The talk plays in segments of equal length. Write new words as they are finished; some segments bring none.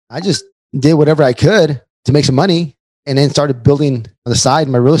I just did whatever I could to make some money and then started building on the side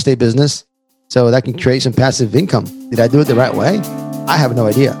my real estate business so that I can create some passive income. Did I do it the right way? I have no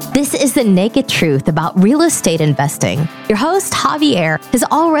idea. This is the naked truth about real estate investing. Your host, Javier, has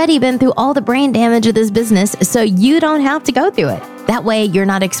already been through all the brain damage of this business, so you don't have to go through it. That way, you're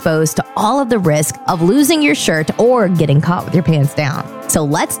not exposed to all of the risk of losing your shirt or getting caught with your pants down. So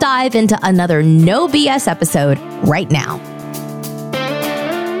let's dive into another no BS episode right now.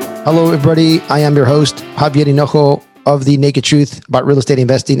 Hello, everybody. I am your host, Javier Hinojo of The Naked Truth about real estate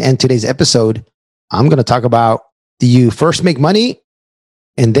investing. And today's episode, I'm going to talk about, do you first make money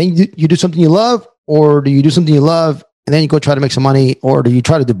and then you do something you love, or do you do something you love and then you go try to make some money, or do you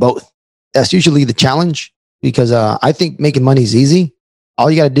try to do both? That's usually the challenge, because I think making money is easy.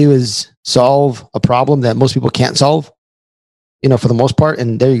 All you got to do is solve a problem that most people can't solve, for the most part.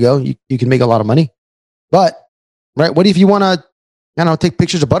 And there you go. You can make a lot of money. But, right, what if you want to, take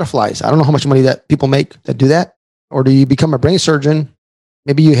pictures of butterflies? I don't know how much money that people make that do that. Or do you become a brain surgeon?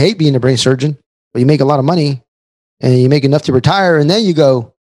 Maybe you hate being a brain surgeon, but you make a lot of money and you make enough to retire, and then you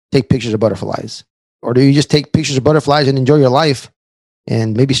go take pictures of butterflies. Or do you just take pictures of butterflies and enjoy your life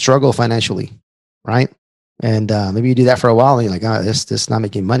and maybe struggle financially, right? And maybe you do that for a while and you're like, this is not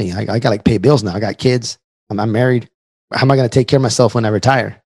making money. I got to pay bills now. I got kids. I'm married. How am I going to take care of myself when I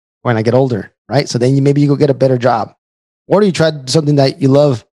retire, when I get older, right? So then maybe you go get a better job. Or do you try something that you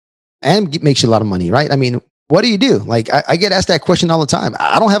love and makes you a lot of money, right? I mean, what do you do? Like, I get asked that question all the time.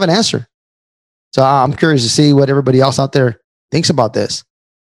 I don't have an answer. So I'm curious to see what everybody else out there thinks about this.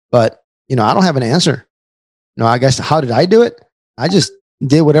 But, I don't have an answer. I guess, how did I do it? I just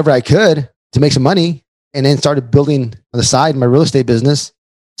did whatever I could to make some money and then started building on the side my real estate business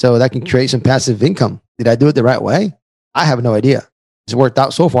so that I can create some passive income. Did I do it the right way? I have no idea. It's worked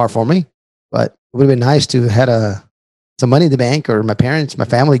out so far for me, but it would have been nice to have had some money in the bank, or my parents, my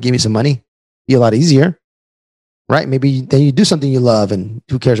family gave me some money. Be a lot easier, right? Maybe then you do something you love, and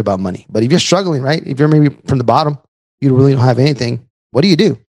who cares about money? But if you're struggling, right? If you're maybe from the bottom, you really don't have anything. What do you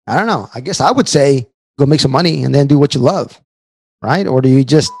do? I don't know. I guess I would say go make some money and then do what you love, right? Or do you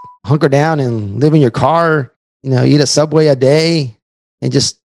just hunker down and live in your car, eat a Subway a day and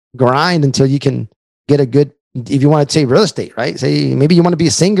just grind until you can get a good, if you want to say real estate, right? Say maybe you want to be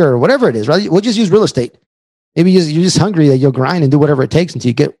a singer or whatever it is, right? We'll just use real estate. Maybe you're just hungry that you'll grind and do whatever it takes until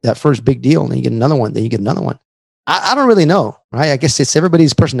you get that first big deal, and then you get another one, then you get another one. I don't really know, right? I guess it's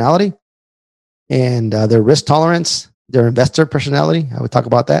everybody's personality and their risk tolerance, their investor personality. I would talk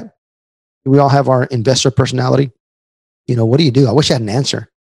about that. We all have our investor personality. What do you do? I wish I had an answer.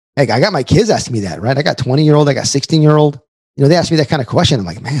 Like, I got my kids asking me that, right? I got 20-year-old, I got 16-year-old. They ask me that kind of question. I'm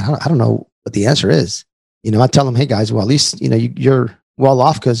like, man, I don't know what the answer is. I tell them, hey guys, well, at least, you're well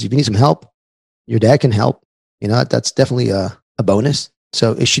off, because if you need some help, your dad can help. That's definitely a bonus.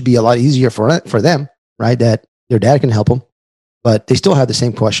 So it should be a lot easier for them, right? That their dad can help them, but they still have the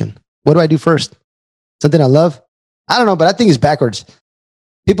same question. What do I do first? Something I love? I don't know, but I think it's backwards.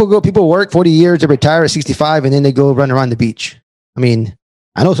 People work 40 years, they retire at 65, and then they go run around the beach. I mean,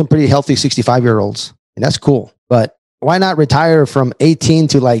 I know some pretty healthy 65-year-olds, and that's cool, but why not retire from 18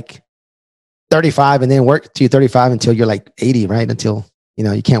 to like 35 and then work till 35 until you're like 80, right? Until,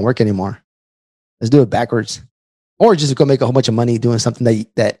 you can't work anymore. Let's do it backwards. Or just go make a whole bunch of money doing something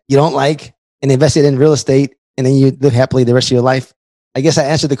that you don't like and invest it in real estate, and then you live happily the rest of your life. I guess I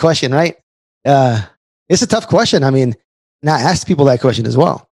answered the question, right? It's a tough question. I mean, now ask people that question as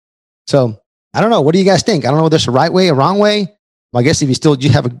well. So I don't know. What do you guys think? I don't know if there's a right way, a wrong way. Well, I guess if you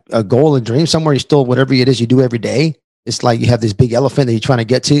have a goal, a dream somewhere, you still, whatever it is you do every day, it's like you have this big elephant that you're trying to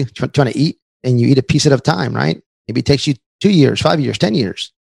get to, trying to eat, and you eat a piece at a time, right? Maybe it takes you 2 years, 5 years, 10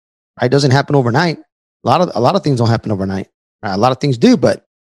 years, right? It doesn't happen overnight. A lot of things don't happen overnight. Right? A lot of things do, but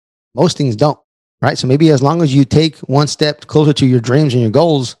most things don't, right? So maybe as long as you take one step closer to your dreams and your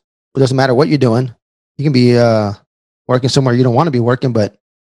goals, it doesn't matter what you're doing. You can be working somewhere you don't want to be working, but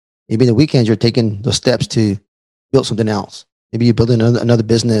maybe the weekends you're taking those steps to build something else. Maybe you're building another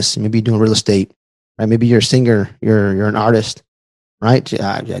business. Maybe you're doing real estate, right? Maybe you're a singer. You're an artist, right?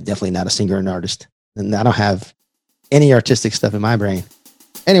 I'm definitely not a singer and artist, and I don't have any artistic stuff in my brain.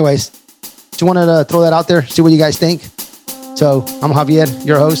 Anyways, just wanted to throw that out there, see what you guys think. So I'm Javier,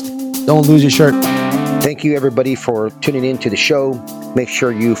 your host. Don't lose your shirt. Thank you, everybody, for tuning in to the show. Make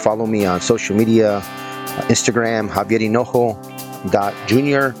sure you follow me on social media, Instagram,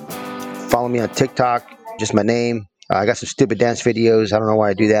 javierhinojo.jr. Follow me on TikTok, just my name. I got some stupid dance videos. I don't know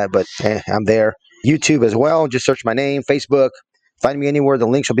why I do that, but I'm there. YouTube as well. Just search my name. Facebook. Find me anywhere. The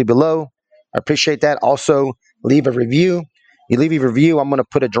links will be below. I appreciate that. Also, leave a review. You leave a review, I'm going to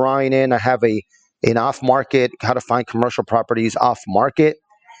put a drawing in. I have an off-market, how to find commercial properties off-market.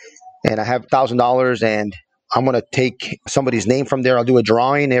 and I have $1,000, and I'm going to take somebody's name from there. I'll do a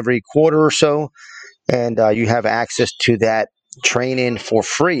drawing every quarter or so, and you have access to that training for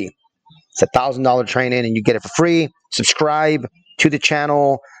free. It's $1,000 training, and you get it for free. Subscribe to the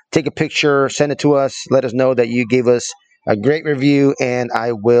channel, take a picture, send it to us, let us know that you gave us a great review, and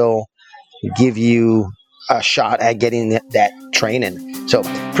I will give you a shot at getting that training. So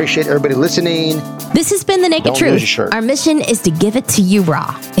appreciate everybody listening. This has been The Naked Truth. Our mission is to give it to you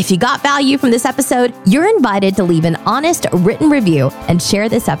raw. If you got value from this episode, you're invited to leave an honest written review and share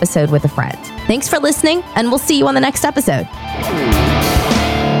this episode with a friend. Thanks for listening, and we'll see you on the next episode.